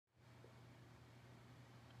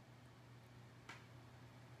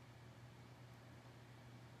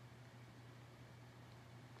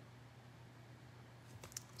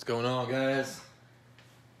going on, guys?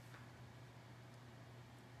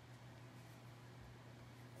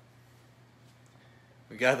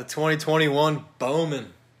 We got the 2021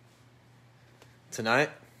 Bowman tonight.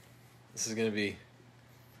 This is going to be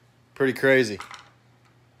pretty crazy.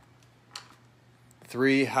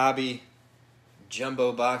 3 hobby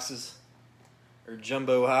jumbo boxes, or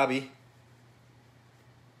jumbo hobby.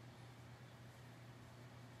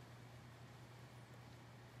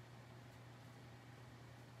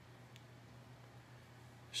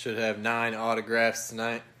 Should have 9 autographs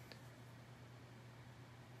tonight.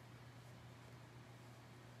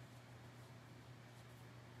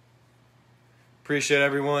 Appreciate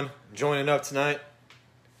everyone joining up tonight.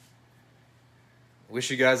 Wish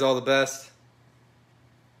you guys all the best.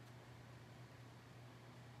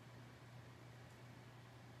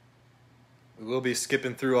 We will be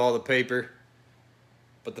skipping through all the paper,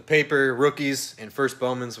 but the paper rookies and first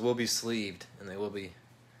Bowmans will be sleeved, and they will be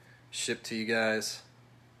shipped to you guys.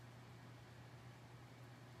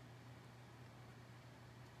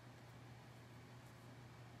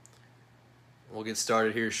 We'll get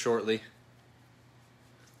started here shortly.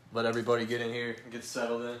 Let everybody get in here and get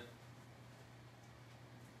settled in.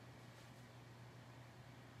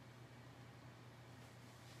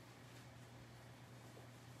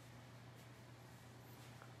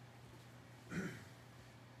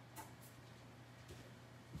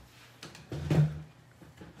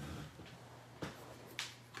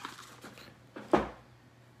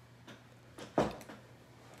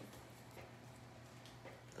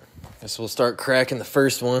 Guess we'll start cracking the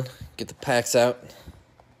first one. Get the packs out.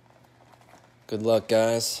 Good luck,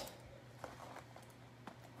 guys.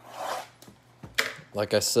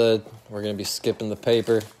 Like I said, we're going to be skipping the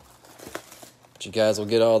paper. But you guys will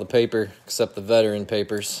get all the paper except the veteran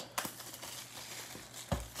papers.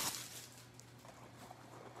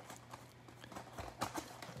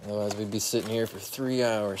 Otherwise, we'd be sitting here for 3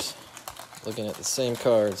 hours looking at the same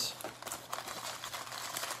cards.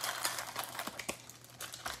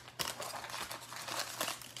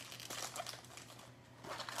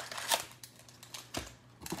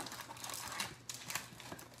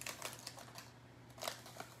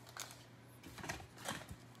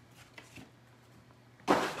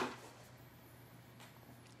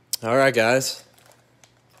 All right, guys.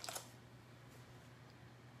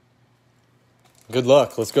 Good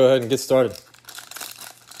luck. Let's go ahead and get started.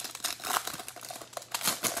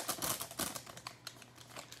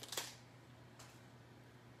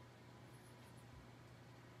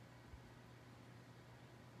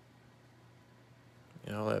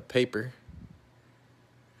 Get all that paper.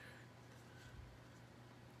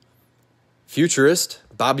 Futurist,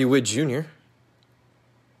 Bobby Witt Jr.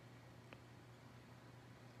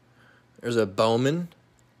 There's a Bowman.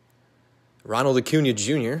 Ronald Acuna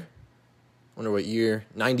Jr. Wonder what year.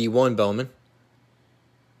 91 Bowman.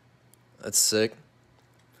 That's sick.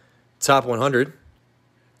 Top 100.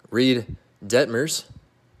 Reed Detmers.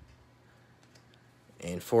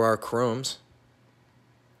 And for our Chromes,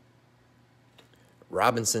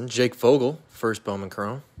 Robinson, Jake Vogel, first Bowman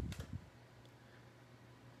Chrome.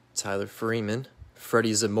 Tyler Freeman,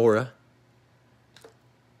 Freddie Zamora.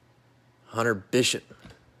 Hunter Bishop.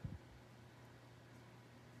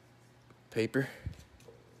 Paper.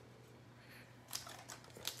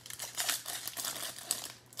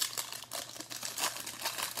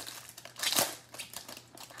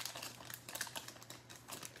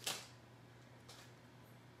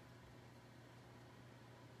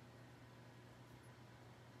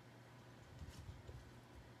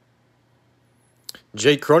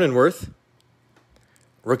 Jake Cronenworth,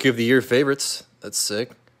 Rookie of the Year favorites. That's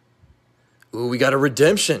sick. Ooh, we got a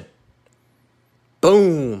redemption.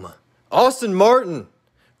 Boom. Austin Martin,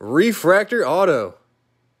 refractor auto.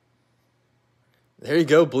 There you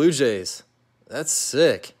go, Blue Jays. That's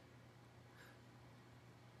sick.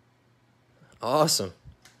 Awesome.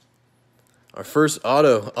 Our first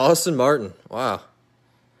auto, Austin Martin. Wow.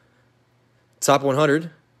 Top 100,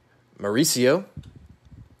 Mauricio.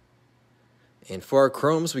 And for our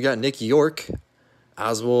Chromes, we got Nick York,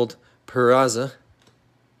 Oswald Peraza,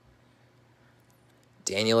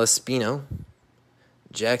 Daniel Espino,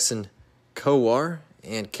 Jackson Kowar,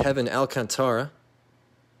 and Kevin Alcantara.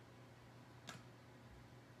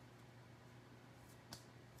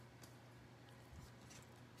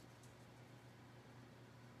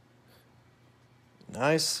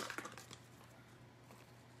 Nice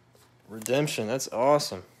redemption. That's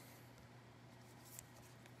awesome.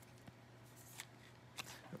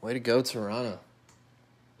 Way to go, Toronto.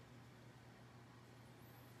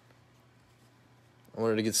 I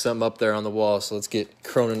wanted to get something up there on the wall, so let's get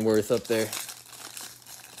Cronenworth up there.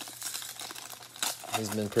 He's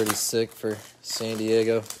been pretty sick for San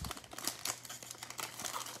Diego.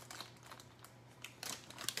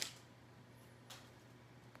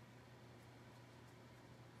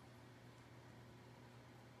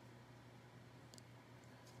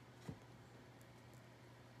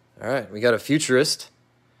 All right, we got a futurist,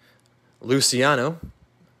 Luciano.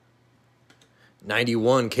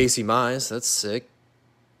 91, Casey Mize. That's sick.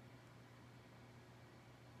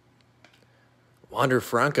 Wander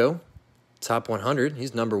Franco, top 100.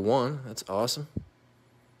 He's number 1. That's awesome.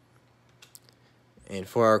 And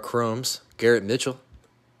for our Chromes, Garrett Mitchell,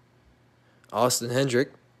 Austin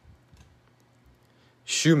Hendrick,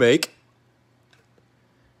 Shoemake,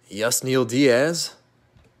 Yusniel Diaz,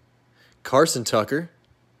 Carson Tucker,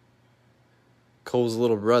 Cole's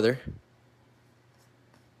little brother.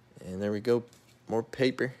 And there we go, more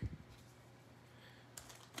paper.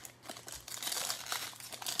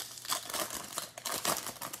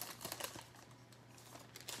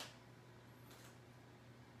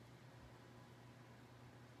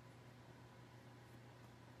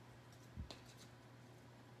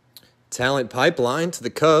 Talent pipeline to the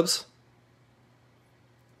Cubs.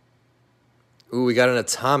 Ooh, we got an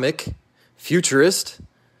atomic futurist,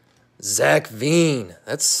 Zach Veen.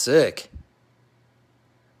 That's sick.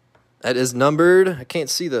 That is numbered. I can't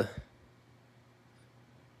see the.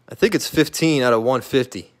 I think it's 15 out of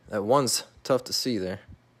 150. That one's tough to see there.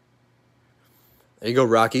 There you go,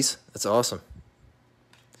 Rockies. That's awesome.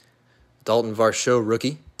 Dalton Varsho,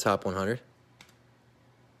 rookie, top 100.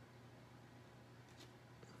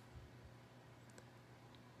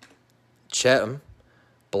 Chatham,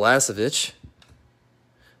 Blasevich,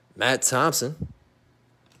 Matt Thompson,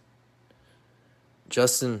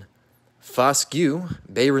 Justin Foscue,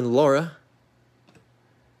 Bayron Laura,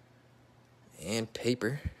 and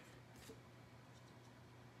paper.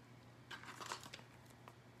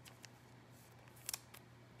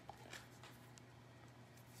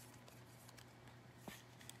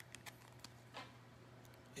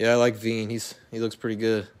 Yeah, I like Veen. He looks pretty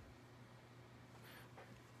good.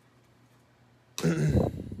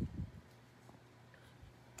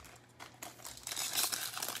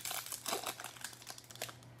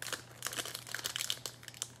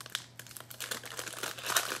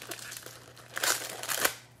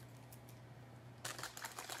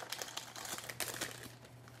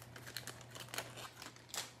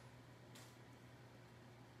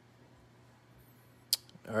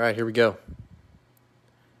 All right, here we go.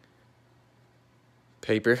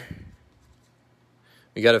 Paper.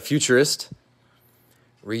 We got a futurist,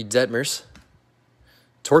 Reed Detmers,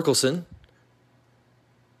 Torkelson.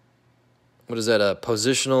 What is that, a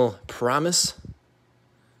positional promise?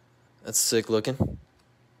 That's sick looking.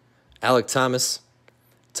 Alec Thomas,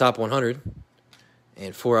 top 100.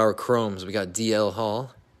 And for our Chromes, we got DL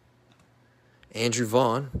Hall, Andrew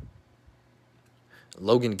Vaughn,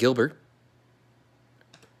 Logan Gilbert.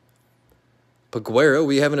 Paguero,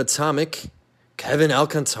 we have an atomic, Kevin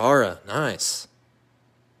Alcantara. Nice.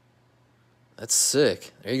 That's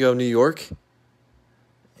sick. There you go, New York.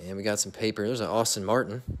 And we got some paper. There's an Austin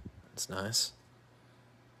Martin. That's nice.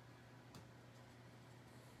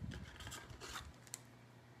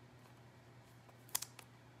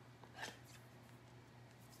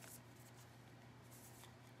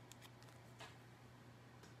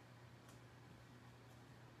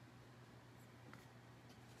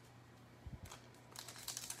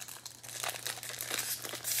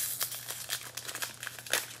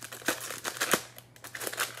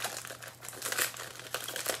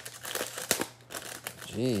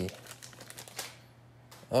 Gee.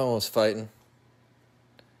 That one was fighting.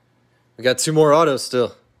 We got 2 more autos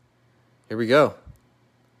still. Here we go.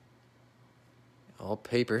 All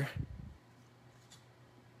paper.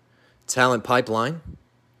 Talent pipeline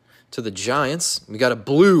to the Giants. We got a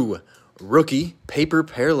blue rookie paper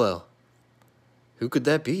parallel. Who could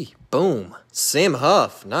that be? Boom. Sam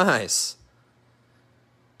Huff. Nice.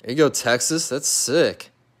 There you go, Texas. That's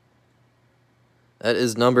sick. That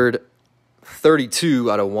is numbered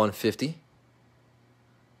 32 out of 150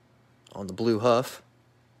 on the blue Huff.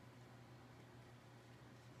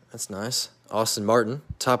 That's nice. Austin Martin,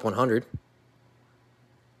 top 100.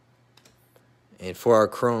 And for our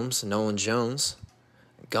Chromes, Nolan Jones,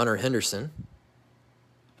 Gunnar Henderson,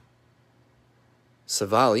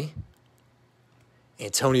 Savali,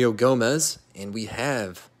 Antonio Gomez, and we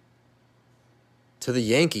have to the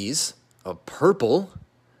Yankees a purple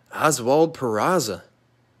Oswald Peraza.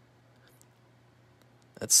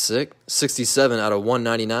 That's sick. 67 out of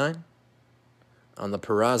 199 on the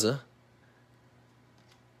Peraza.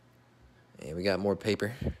 And we got more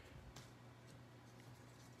paper.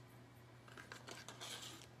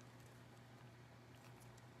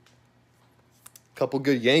 Couple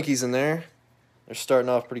good Yankees in there. They're starting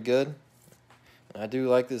off pretty good. I do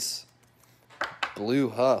like this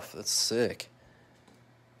blue Huff. That's sick.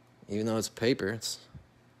 Even though it's paper, it's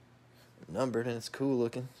numbered and it's cool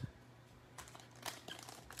looking.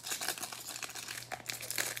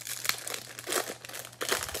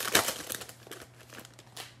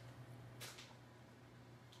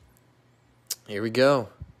 Here we go.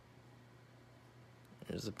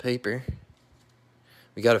 There's the paper.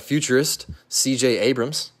 We got a futurist, C.J.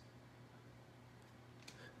 Abrams.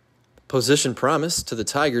 Position promise to the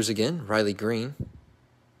Tigers again, Riley Green.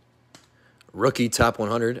 Rookie top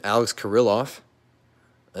 100, Alex Kirilloff.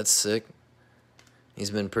 That's sick.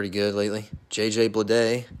 He's been pretty good lately. J.J.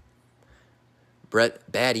 Bleday.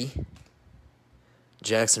 Brett Batty.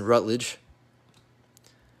 Jackson Rutledge.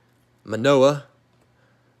 Manoah.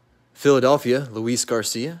 Philadelphia, Luis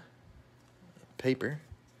Garcia. Paper.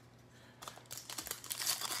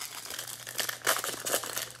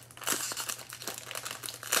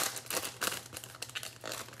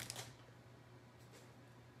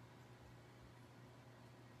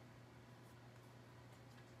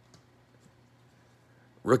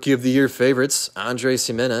 Rookie of the Year favorites, Andres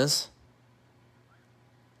Jimenez.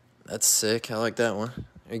 That's sick. I like that one.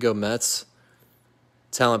 There you go, Mets.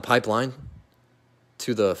 Talent pipeline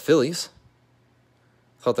to the Phillies.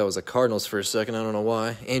 Thought that was the Cardinals for a second. I don't know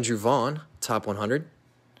why. Andrew Vaughn, top 100.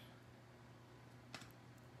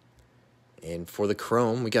 And for the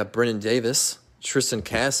Chrome, we got Brennan Davis, Tristan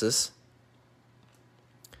Cassis,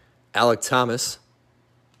 Alec Thomas,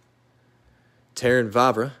 Taron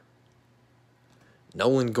Vavra,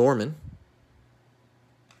 Nolan Gorman,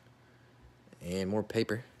 and more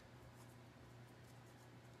paper.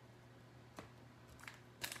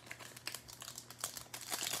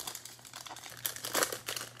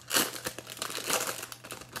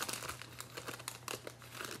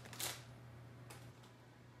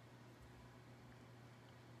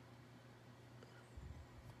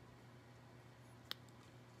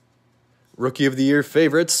 Rookie of the Year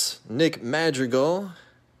favorites, Nick Madrigal.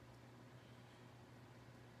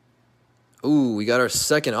 Ooh, we got our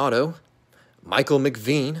second auto, Michael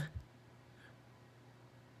McVeen.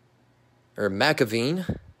 Or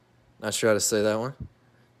McAveen. Not sure how to say that one.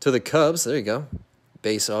 To the Cubs, there you go.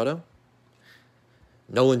 Base auto.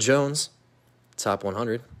 Nolan Jones, top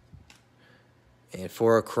 100. And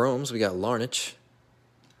for our Chromes, we got Larnach,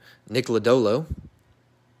 Nick Lodolo,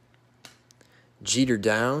 Jeter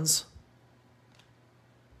Downs,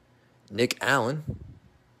 Nick Allen,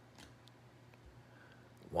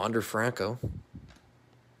 Wander Franco,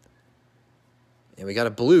 and we got a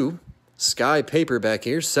blue sky paper back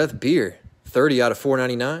here, Seth Beer, 30 out of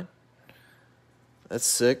 499. That's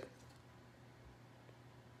sick.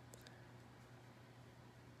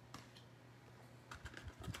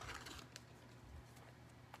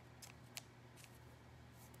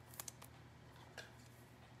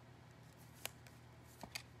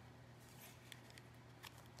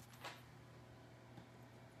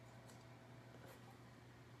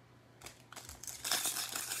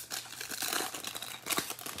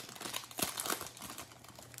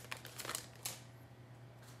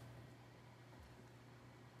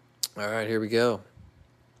 All right, here we go.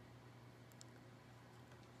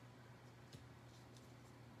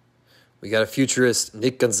 We got a futurist,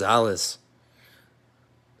 Nick Gonzalez.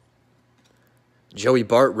 Joey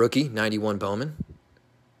Bart, rookie, 91 Bowman.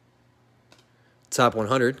 Top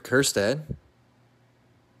 100, Kjerstad.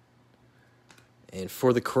 And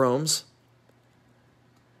for the Chromes,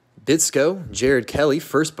 Bitsko, Jared Kelly,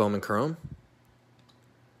 first Bowman Chrome.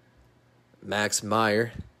 Max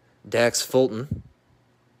Meyer, Dax Fulton.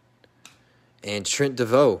 And Trent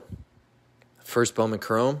DeVoe, first Bowman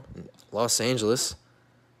Chrome, Los Angeles.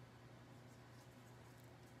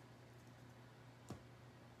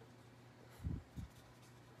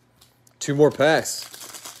 Two more packs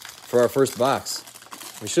for our first box.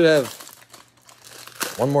 We should have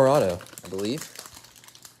one more auto, I believe.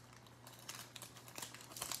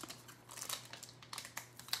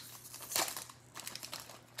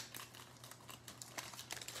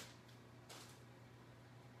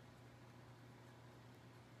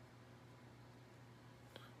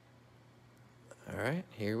 All right,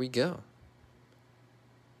 here we go.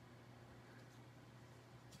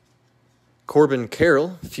 Corbin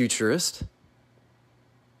Carroll, futurist.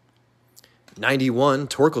 91,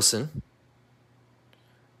 Torkelson.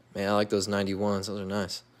 Man, I like those 91s. Those are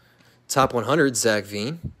nice. Top 100, Zach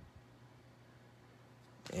Veen.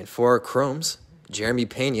 And for our Chromes, Jeremy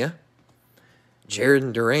Pena.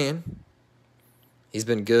 Jared Duran. He's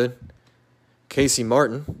been good. Casey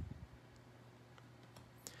Martin.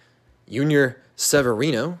 Junior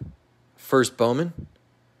Severino, first Bowman.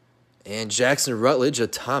 And Jackson Rutledge,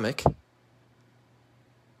 atomic. And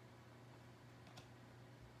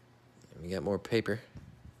we got more paper.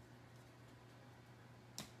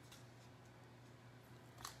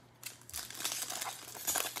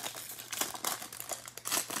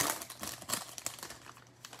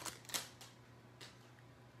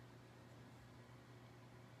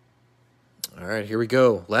 All right, here we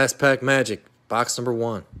go. Last pack magic, box number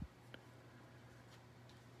 1.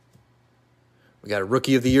 We got a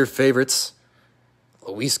Rookie of the Year favorites,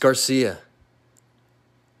 Luis Garcia.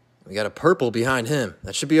 We got a purple behind him.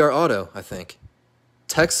 That should be our auto, I think.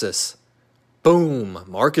 Texas. Boom.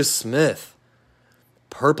 Marcus Smith.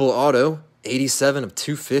 Purple auto, 87 of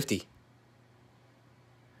 250.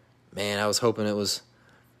 Man, I was hoping it was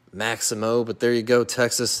Maximo, but there you go,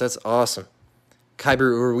 Texas. That's awesome.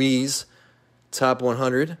 Kyber Ruiz, top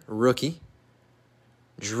 100, rookie.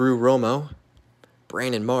 Drew Romo.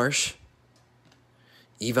 Brandon Marsh.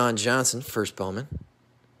 Yvonne Johnson, first Bowman.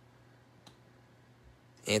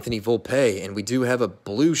 Anthony Volpe, and we do have a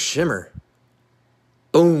blue shimmer.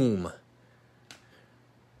 Boom.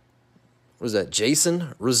 What is that?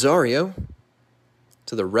 Jason Rosario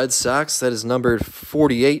to the Red Sox. That is numbered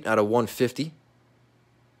 48 out of 150.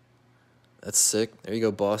 That's sick. There you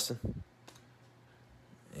go, Boston.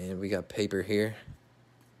 And we got paper here.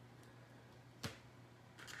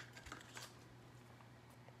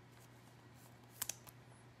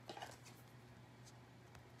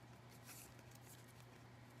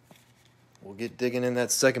 We'll get digging in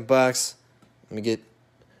that second box. Let me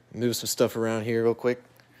move some stuff around here real quick.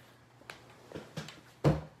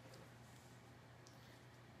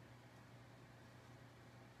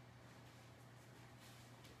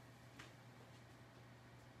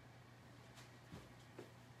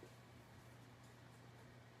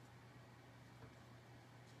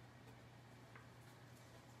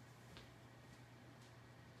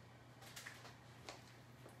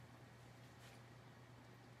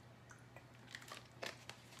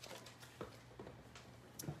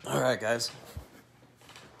 All right, guys.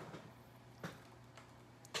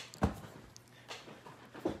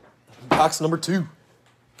 Box number 2.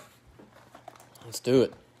 Let's do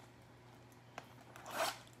it.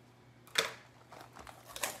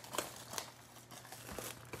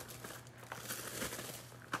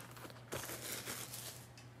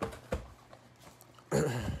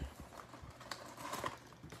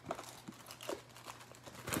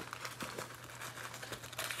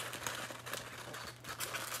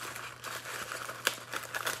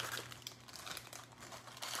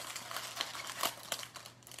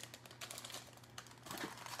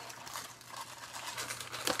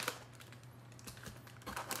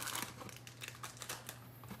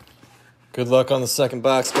 Good luck on the second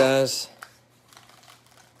box, guys.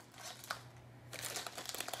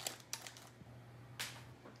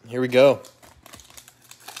 Here we go.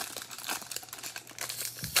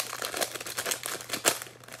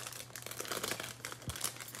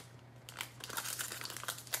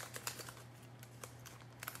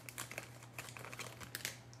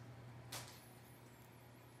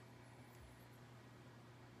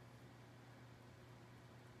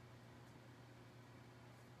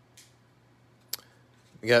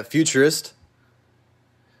 We got Futurist,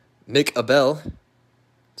 Mick Abel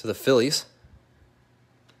to the Phillies.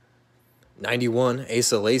 91,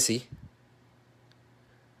 Asa Lacy.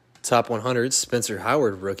 Top 100, Spencer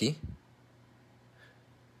Howard, rookie.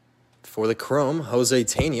 For the Chrome, Jose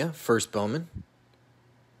Tena, first Bowman.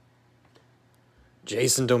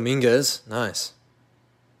 Jason Dominguez, nice.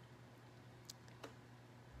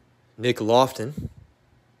 Nick Lofton.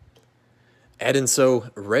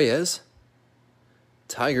 Edinso Reyes.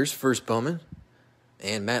 Tigers, first Bowman.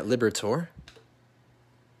 And Matt Liberatore.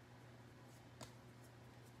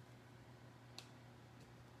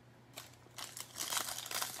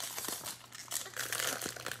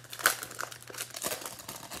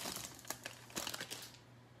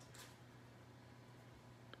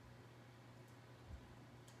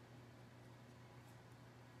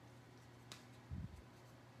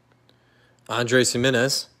 Andres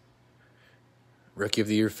Jimenez, Rookie of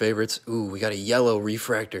the Year favorites. Ooh, we got a yellow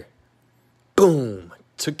refractor. Boom!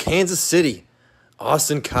 To Kansas City,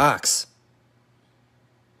 Austin Cox.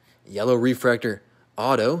 Yellow refractor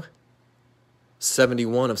auto,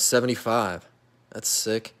 71 of 75. That's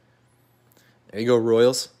sick. There you go,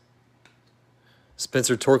 Royals.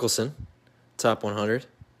 Spencer Torkelson, top 100.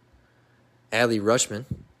 Adley Rutschman.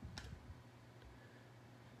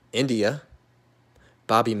 India,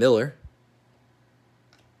 Bobby Miller.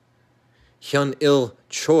 Hyun-Il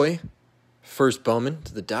Choi, first Bowman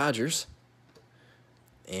to the Dodgers.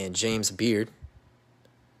 And James Beard.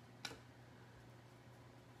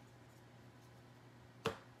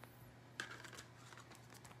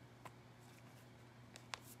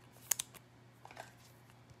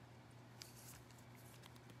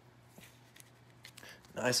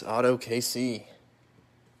 Nice auto, KC.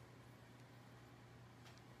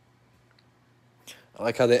 I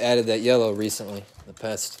like how they added that yellow recently. The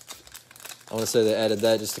past, I want to say they added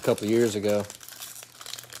that just a couple years ago.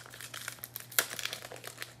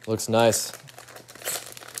 Looks nice.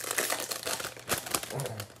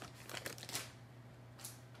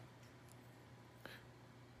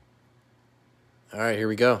 All right, here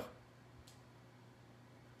we go.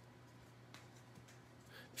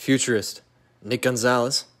 Futurist, Nick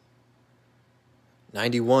Gonzalez.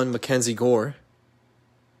 91, Mackenzie Gore.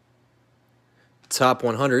 Top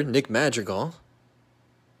 100, Nick Madrigal.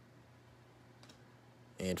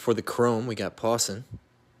 And for the Chrome, we got Pawson.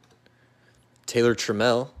 Taylor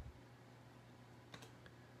Trammell.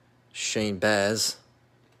 Shane Baz.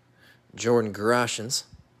 Jordan Groshans.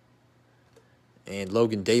 And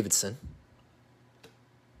Logan Davidson.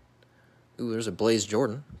 Ooh, there's a Blaze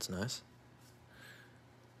Jordan. That's nice.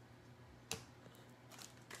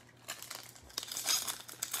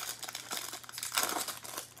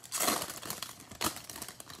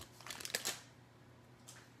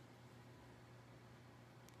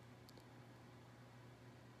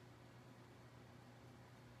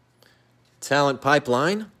 Talent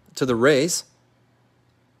pipeline to the Rays.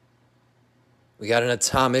 We got an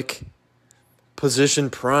atomic position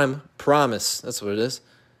prime promise. That's what it is.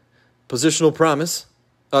 Positional promise.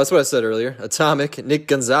 Oh, that's what I said earlier. Atomic Nick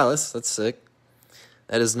Gonzalez. That's sick.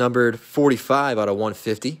 That is numbered 45 out of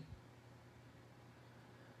 150.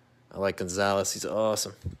 I like Gonzalez. He's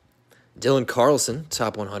awesome. Dylan Carlson,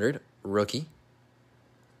 top 100, rookie.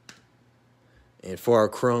 And for our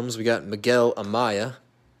Chromes, we got Miguel Amaya,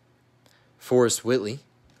 Forrest Whitley,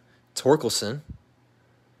 Torkelson,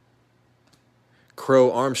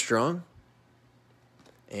 Crow Armstrong,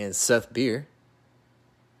 and Seth Beer.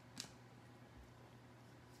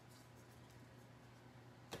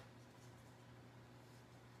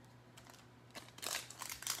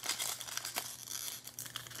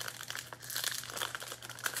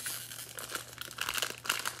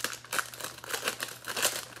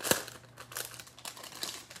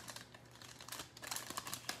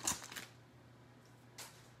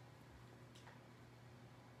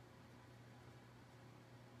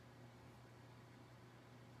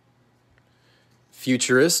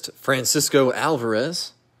 Futurist, Francisco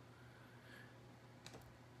Alvarez.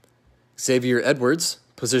 Xavier Edwards,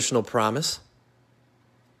 positional promise.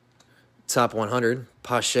 Top 100,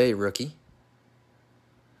 Pache rookie.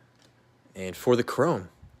 And for the Chrome,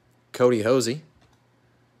 Cody Hosey,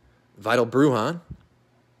 Vital Brujan,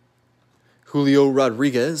 Julio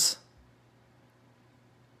Rodriguez,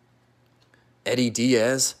 Eddie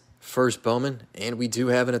Diaz, first Bowman, and we do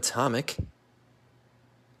have an atomic.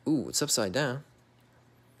 Ooh, it's upside down.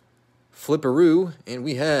 Flipperoo, and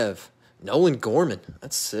we have Nolan Gorman.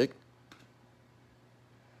 That's sick.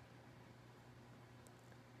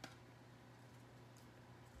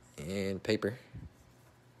 And paper.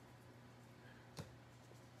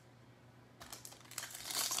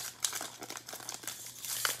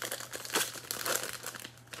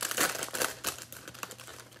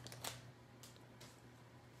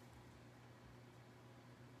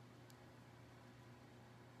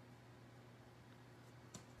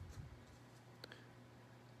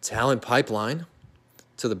 Talent pipeline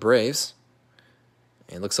to the Braves.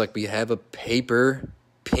 And looks like we have a paper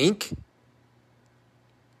pink.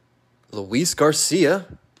 Luis Garcia.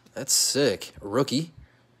 That's sick. Rookie.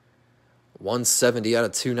 170 out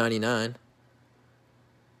of 299.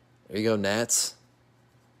 There you go, Nats.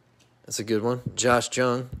 That's a good one. Josh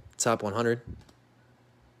Jung, top 100.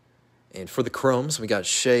 And for the Chromes, we got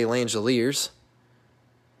Shea Langeliers,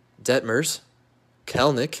 Detmers,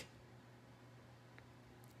 Kelnick,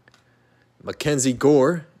 Mackenzie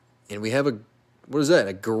Gore, and we have a, what is that,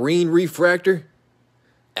 a green refractor?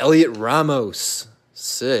 Elliot Ramos.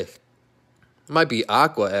 Sick. Might be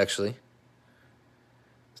Aqua, actually.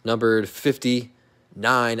 It's numbered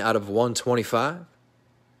 59 out of 125.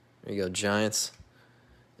 There you go, Giants.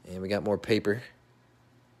 And we got more paper.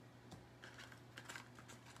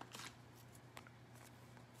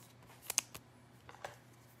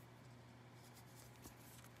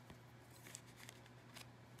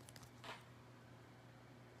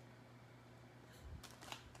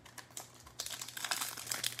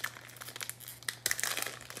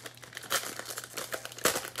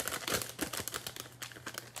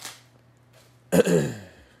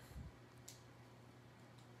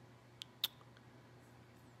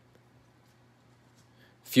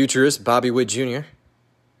 Futurist, Bobby Witt Jr.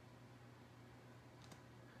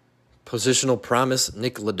 Positional promise,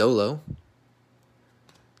 Nick Lodolo.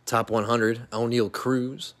 Top 100, O'Neal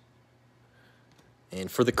Cruz. And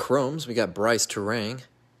for the Chromes, we got Bryce Terang,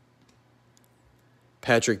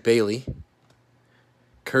 Patrick Bailey,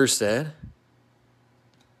 Kerstad,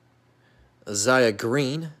 Isaiah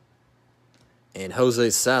Green, and Jose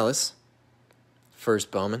Salas.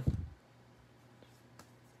 First Bowman.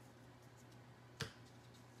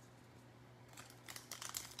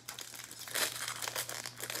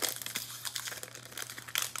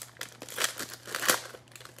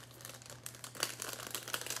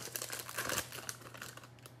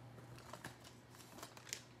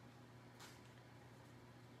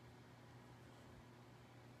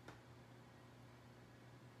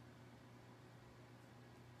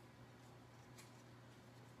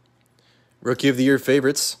 Rookie of the Year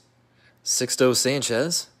favorites, Sixto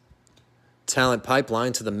Sanchez. Talent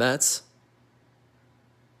pipeline to the Mets.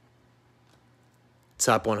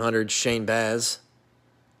 Top 100, Shane Baz.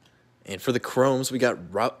 And for the Chromes, we got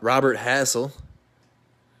Robert Hassel.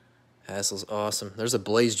 Hassel's awesome. There's a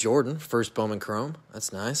Blaze Jordan, first Bowman Chrome.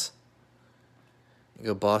 That's nice. You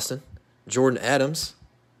go Boston. Jordan Adams.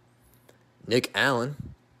 Nick Allen.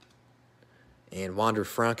 And Wander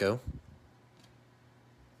Franco.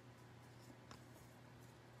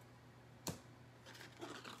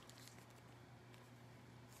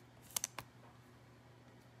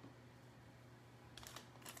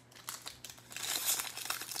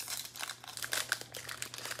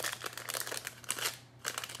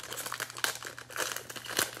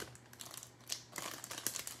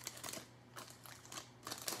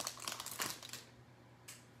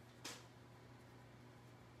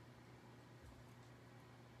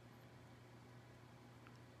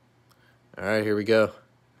 All right, here we go.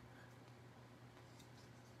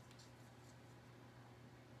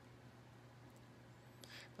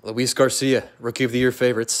 Luis Garcia, Rookie of the Year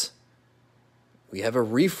favorites. We have a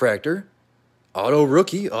refractor, auto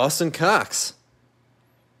rookie, Austin Cox.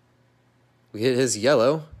 We hit his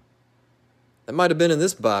yellow. That might have been in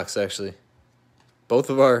this box, actually. Both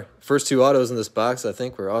of our first two autos in this box, I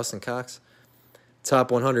think, were Austin Cox. Top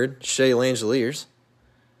 100, Shea Langeliers.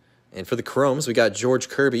 And for the Chromes, we got George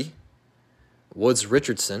Kirby, Woods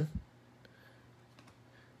Richardson,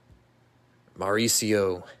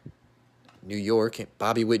 Mauricio, New York,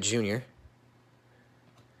 Bobby Witt Jr.,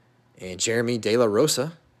 and Jeremy De La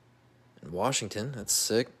Rosa in Washington. That's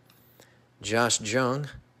sick. Josh Jung.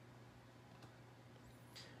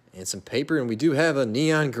 And some paper, and we do have a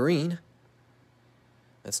neon green.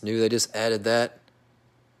 That's new. They just added that.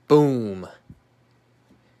 Boom.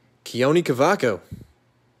 Keone Cavaco.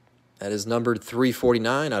 That is numbered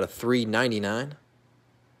 349 out of 399.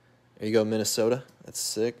 There you go, Minnesota. That's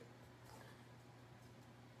sick.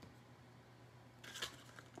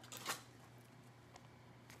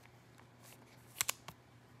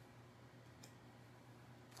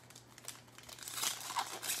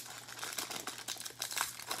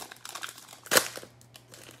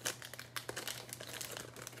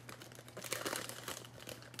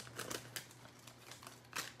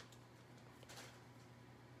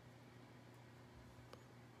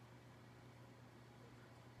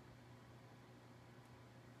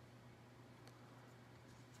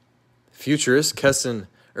 Futurist, Heston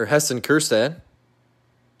Kjerstad.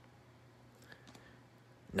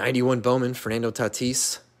 91 Bowman, Fernando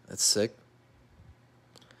Tatis. That's sick.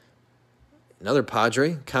 Another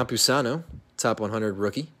Padre, Campusano, top 100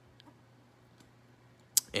 rookie.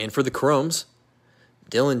 And for the Chromes,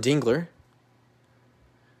 Dylan Dingler,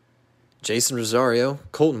 Jason Rosario,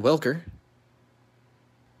 Colton Welker,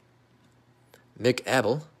 Mick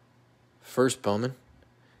Abel, first Bowman,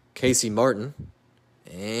 Casey Martin,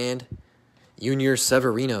 and Junior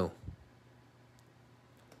Severino.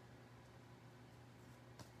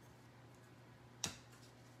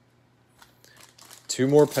 Two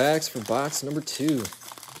more packs for box number 2.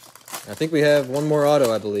 I think we have one more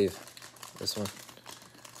auto, I believe. This one.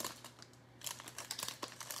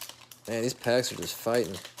 Man, these packs are just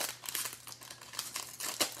fighting.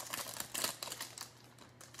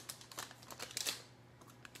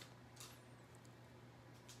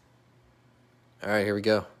 All right, here we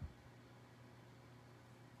go.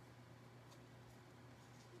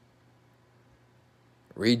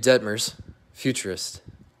 Reed Detmers, Futurist.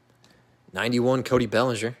 91, Cody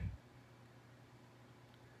Bellinger.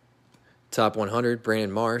 Top 100,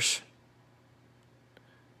 Brandon Marsh.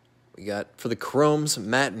 We got, for the Chromes,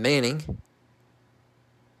 Matt Manning.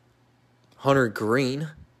 Hunter Green.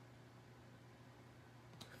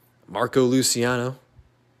 Marco Luciano.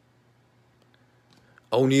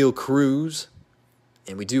 O'Neal Cruz.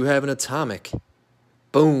 And we do have an atomic.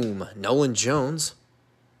 Boom, Nolan Jones.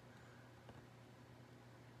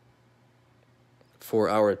 For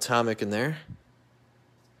our atomic in there.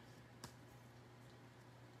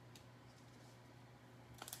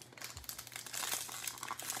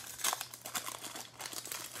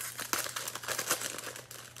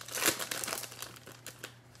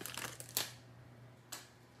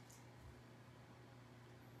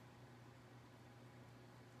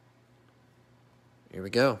 Here we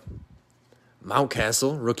go.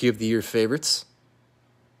 Mountcastle, Rookie of the Year favorites.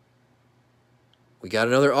 We got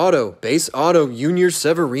another auto. Base auto, Junior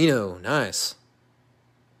Severino. Nice.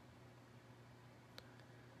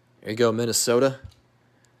 There you go, Minnesota.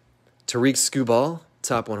 Tariq Skubal,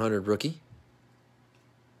 top 100 rookie.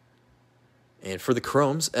 And for the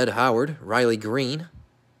Chromes, Ed Howard, Riley Green.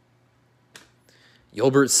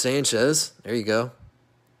 Yolbert Sanchez. There you go.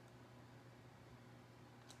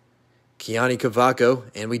 Keani Cavaco.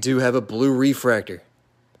 And we do have a blue refractor.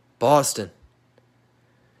 Boston.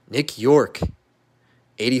 Nick York.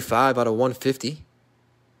 85 out of 150.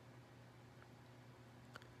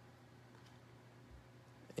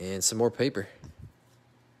 And some more paper.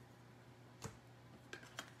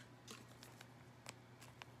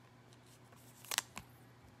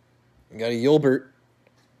 We got a Yolbert.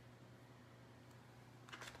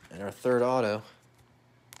 And our third auto.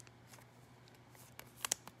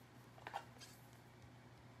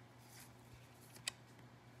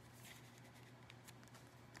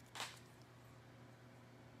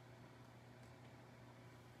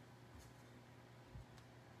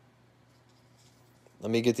 Let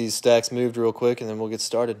me get these stacks moved real quick, and then we'll get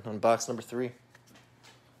started on box number 3.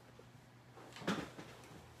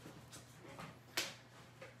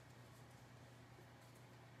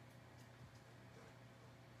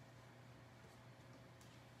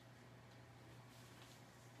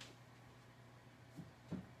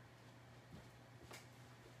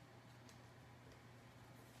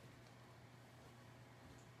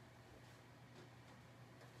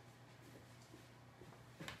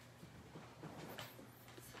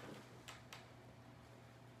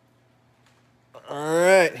 All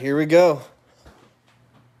right, here we go.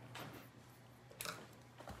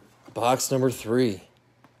 Box number 3.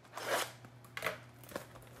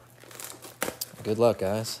 Good luck,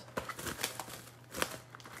 guys.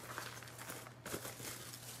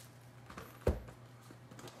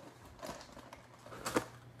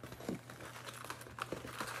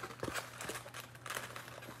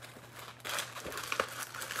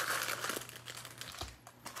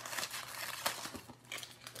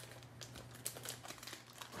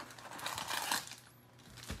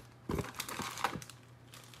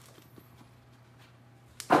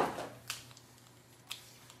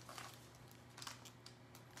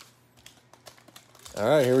 All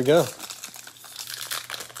right, here we go.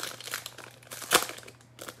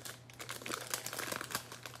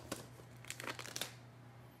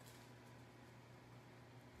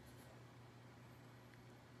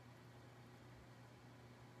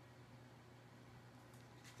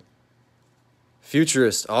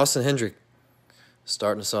 Futurist, Austin Hendrick,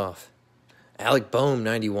 starting us off. Alec Bohm,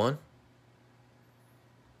 91.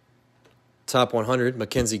 Top 100,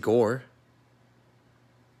 Mackenzie Gore.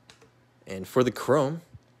 And for the Chrome,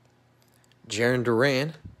 Jaron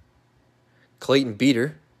Duran, Clayton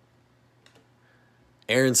Beater,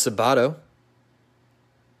 Aaron Sabato,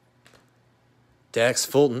 Dax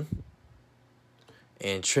Fulton,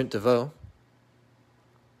 and Trent DeVoe.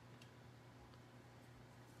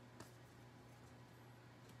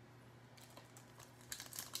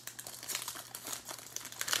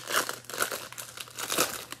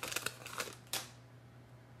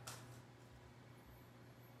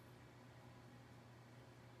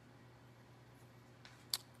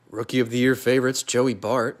 Rookie of the Year favorites, Joey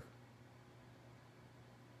Bart.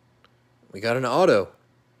 We got an auto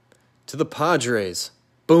to the Padres.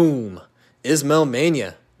 Boom. Ismael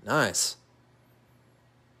Mania. Nice.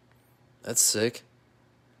 That's sick.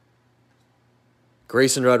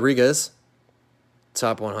 Grayson Rodriguez,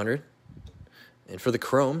 top 100. And for the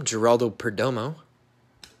Chrome, Geraldo Perdomo,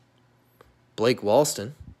 Blake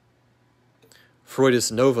Walston,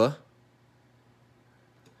 Freudis Nova,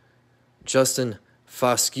 Justin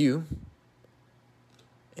Foscue,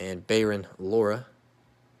 and Bayron Laura.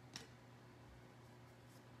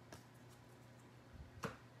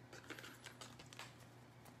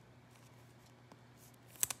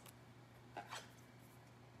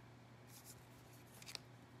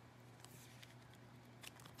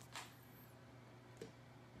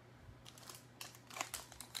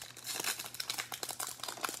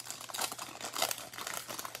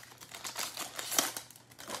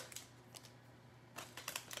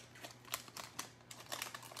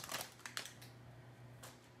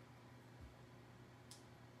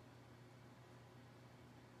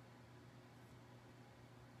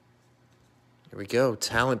 Here we go.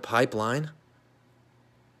 Talent pipeline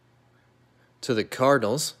to the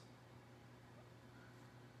Cardinals.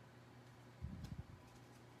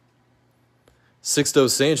 Sixto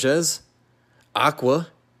Sanchez. Aqua.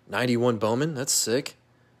 91 Bowman. That's sick.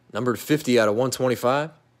 Numbered 50 out of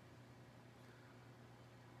 125.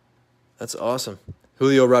 That's awesome.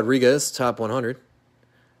 Julio Rodriguez, top 100.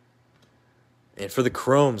 And for the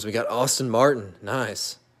Chromes, we got Austin Martin.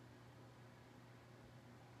 Nice.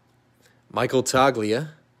 Michael Toglia.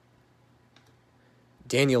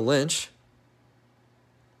 Daniel Lynch.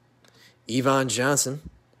 Yvonne Johnson,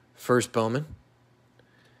 first Bowman.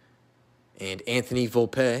 And Anthony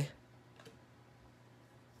Volpe.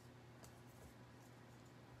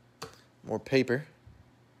 More paper.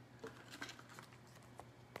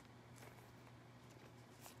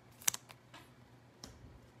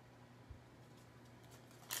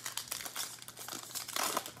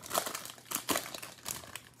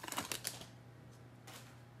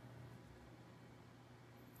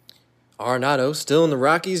 Arenado still in the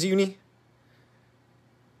Rockies uni.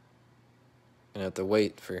 Gonna have to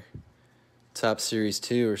wait for Top Series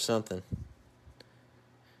 2 or something.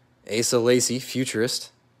 Asa Lacy,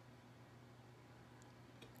 futurist.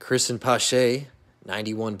 Kristen Pache,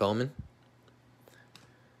 91 Bowman.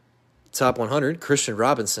 Top 100, Christian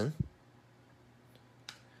Robinson.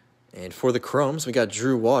 And for the Chromes, we got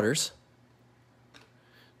Drew Waters.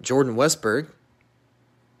 Jordan Westberg.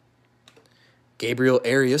 Gabriel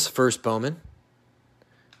Arias, first Bowman.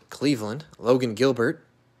 Cleveland, Logan Gilbert.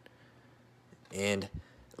 And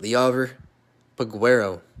Leover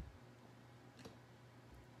Paguero.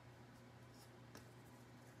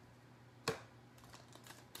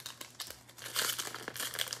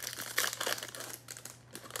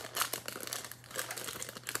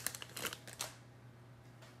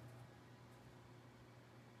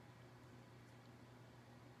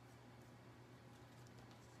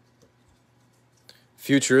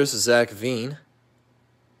 Futurist, Zach Veen.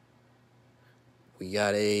 We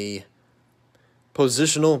got a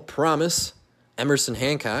positional promise, Emerson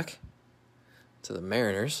Hancock to the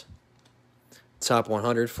Mariners. Top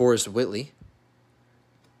 100, Forrest Whitley.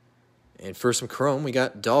 And for some Chrome, we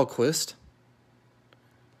got Dahlquist.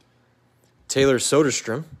 Taylor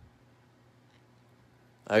Soderstrom.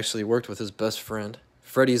 I actually worked with his best friend.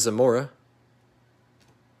 Freddie Zamora.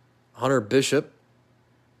 Hunter Bishop.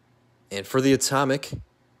 And for the Atomic,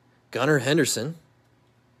 Gunnar Henderson.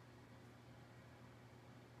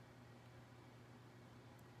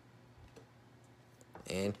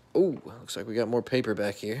 And, oh, looks like we got more paper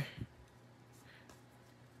back here.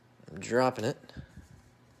 I'm dropping it.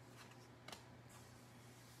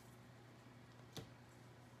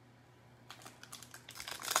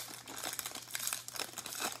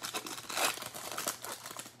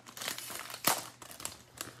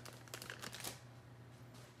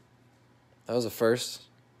 That was a first.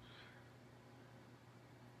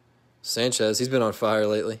 Sanchez, he's been on fire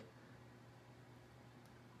lately.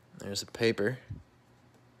 There's a paper.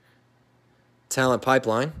 Talent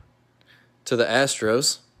pipeline to the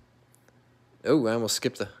Astros. Oh, I almost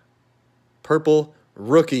skipped the purple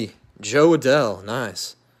rookie, Joe Adell.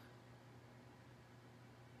 Nice.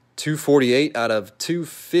 248 out of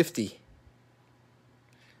 250.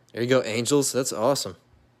 There you go, Angels. That's awesome.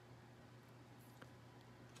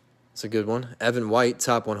 That's a good one. Evan White,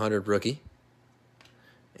 top 100 rookie.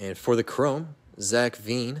 And for the Chrome, Zach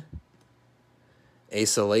Veen,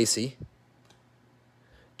 Asa Lacy,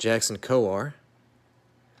 Jackson Kowar,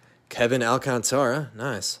 Kevin Alcantara,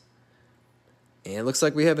 nice. And it looks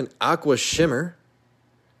like we have an Aqua Shimmer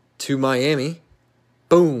to Miami.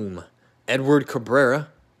 Boom. Edward Cabrera,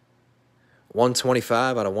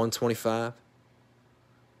 125 out of 125.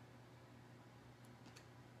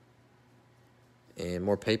 And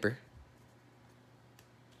more paper.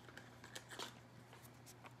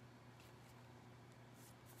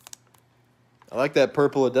 I like that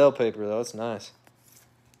purple Adele paper, though. It's nice.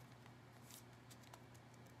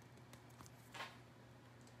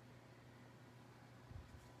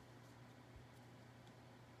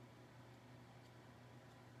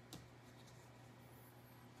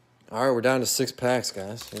 All right, we're down to 6 packs,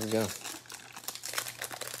 guys. Here we go.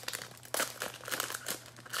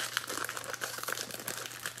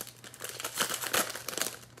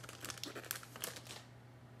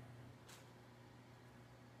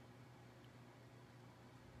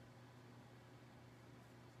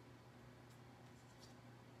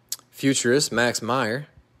 Futurist, Max Meyer.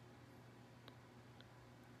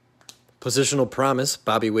 Positional Promise,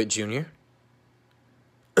 Bobby Witt Jr.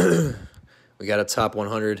 We got a top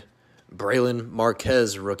 100 Braylon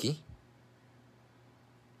Marquez rookie.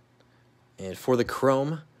 And for the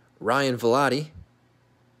Chrome, Ryan Velati.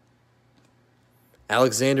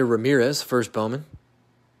 Alexander Ramirez, first Bowman.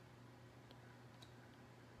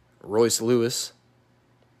 Royce Lewis.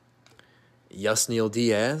 Yusniel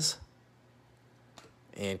Diaz.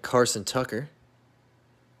 And Carson Tucker.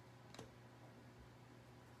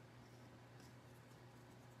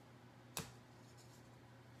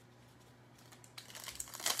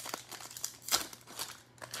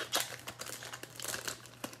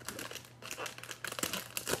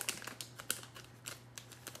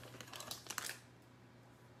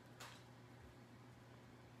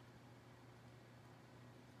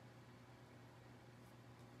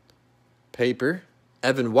 Paper.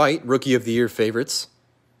 Evan White, Rookie of the Year favorites.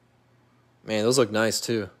 Man, those look nice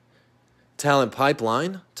too. Talent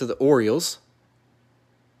Pipeline to the Orioles.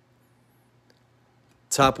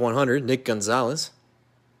 Top 100, Nick Gonzalez.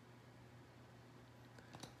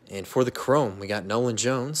 And for the Chrome, we got Nolan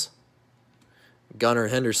Jones, Gunnar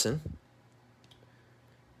Henderson,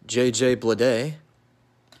 J.J. Bleday,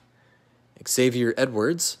 Xavier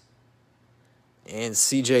Edwards, and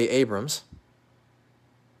C.J. Abrams.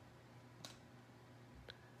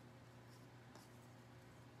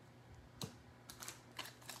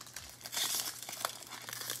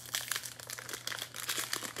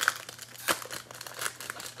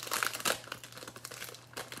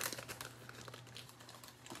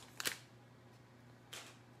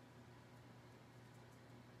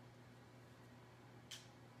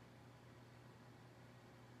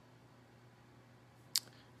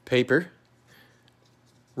 Paper.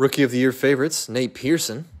 Rookie of the Year favorites, Nate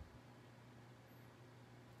Pearson.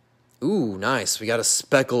 Ooh, nice. We got a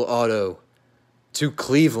Speckle auto to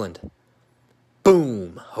Cleveland.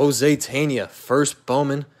 Boom. Jose Tena, first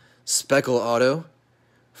Bowman Speckle auto.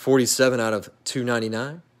 47 out of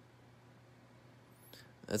 299.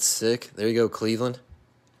 That's sick. There you go, Cleveland.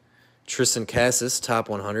 Tristan Cassis, top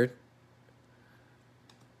 100.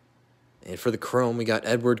 And for the Chrome, we got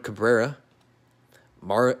Edward Cabrera,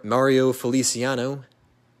 Mario Feliciano,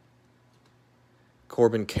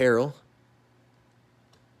 Corbin Carroll,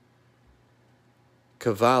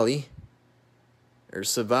 Savali,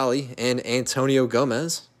 and Antonio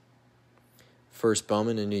Gomez. First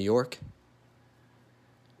Bowman in New York.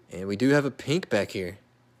 And we do have a pink back here.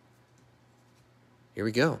 Here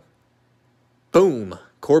we go. Boom.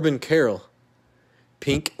 Corbin Carroll.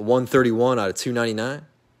 Pink 131 out of 299.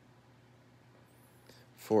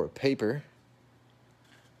 For a paper.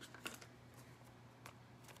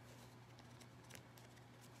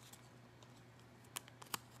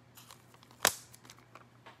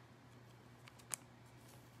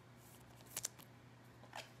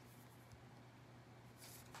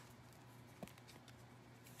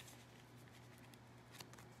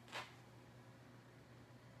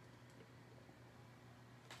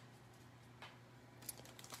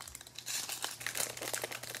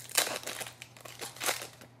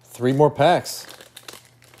 Three more packs.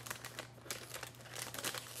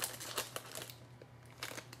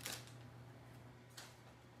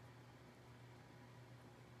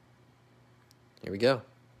 Here we go.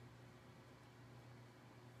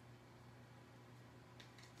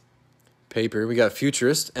 Paper, we got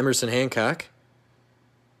Futurist, Emerson Hancock.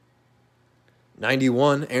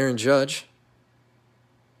 91, Aaron Judge.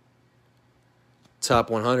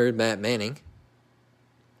 Top 100, Matt Manning.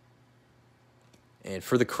 And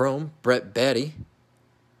for the Chrome, Brett Batty,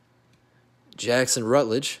 Jackson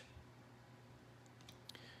Rutledge,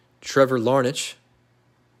 Trevor Larnach,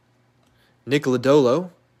 Nick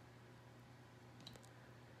Lodolo,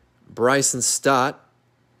 Bryson Stott,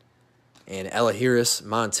 and Elahiris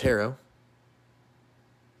Montero.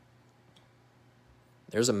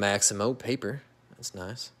 There's a Maximo paper. That's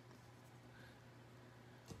nice.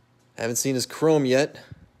 Haven't seen his Chrome yet.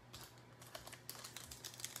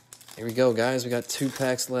 Here we go, guys. We got 2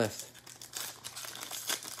 packs left.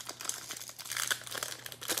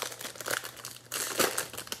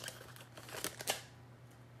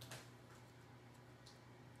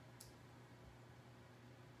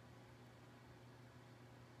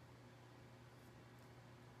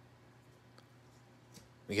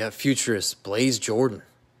 We got Futurist, Blaze Jordan.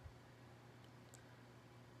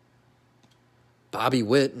 Bobby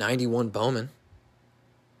Witt, 91 Bowman.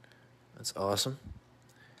 That's awesome.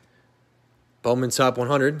 Bowman top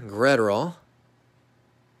 100, Gratterall.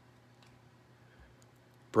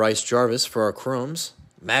 Bryce Jarvis for our Chromes.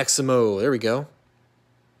 Maximo, there we go.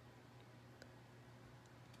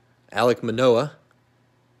 Alek Manoah.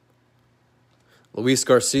 Luis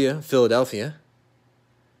Garcia, Philadelphia.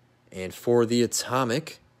 And for the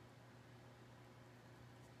Atomic,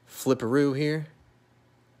 Flipperoo here.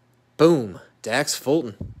 Boom, Dax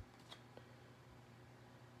Fulton.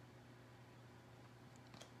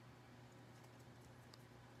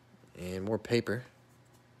 And more paper.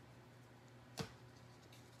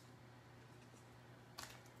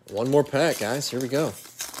 One more pack, guys. Here we go.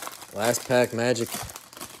 Last pack magic.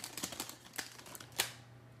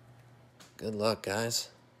 Good luck, guys.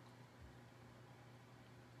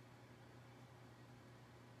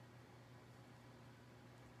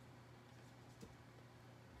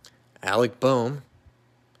 Alec Bohm.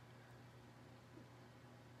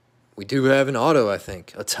 We do have an auto, I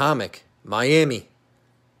think. Atomic. Miami.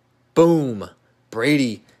 Boom.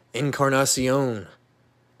 Brady Encarnacion.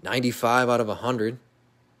 95 out of 100.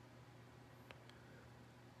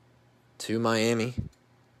 to Miami.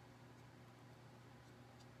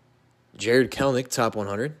 Jared Kelnick, top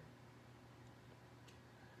 100.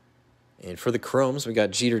 And for the Chromes, we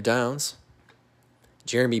got Jeter Downs,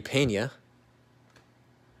 Jeremy Pena,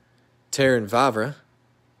 Taron Vavra,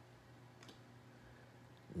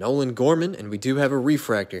 Nolan Gorman, and we do have a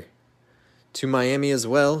refractor. To Miami as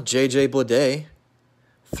well, J.J. Bleday,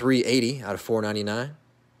 380 out of 499.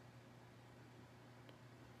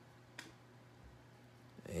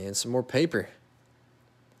 And some more paper.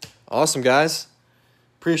 Awesome, guys.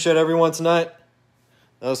 Appreciate everyone tonight.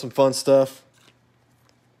 That was some fun stuff.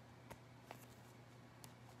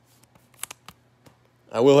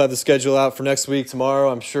 I will have the schedule out for next week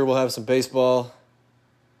tomorrow. I'm sure we'll have some baseball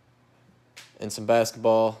and some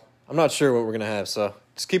basketball. I'm not sure what we're going to have, so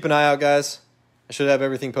just keep an eye out, guys. I should have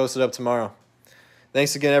everything posted up tomorrow.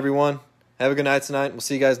 Thanks again, everyone. Have a good night tonight. We'll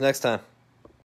see you guys next time.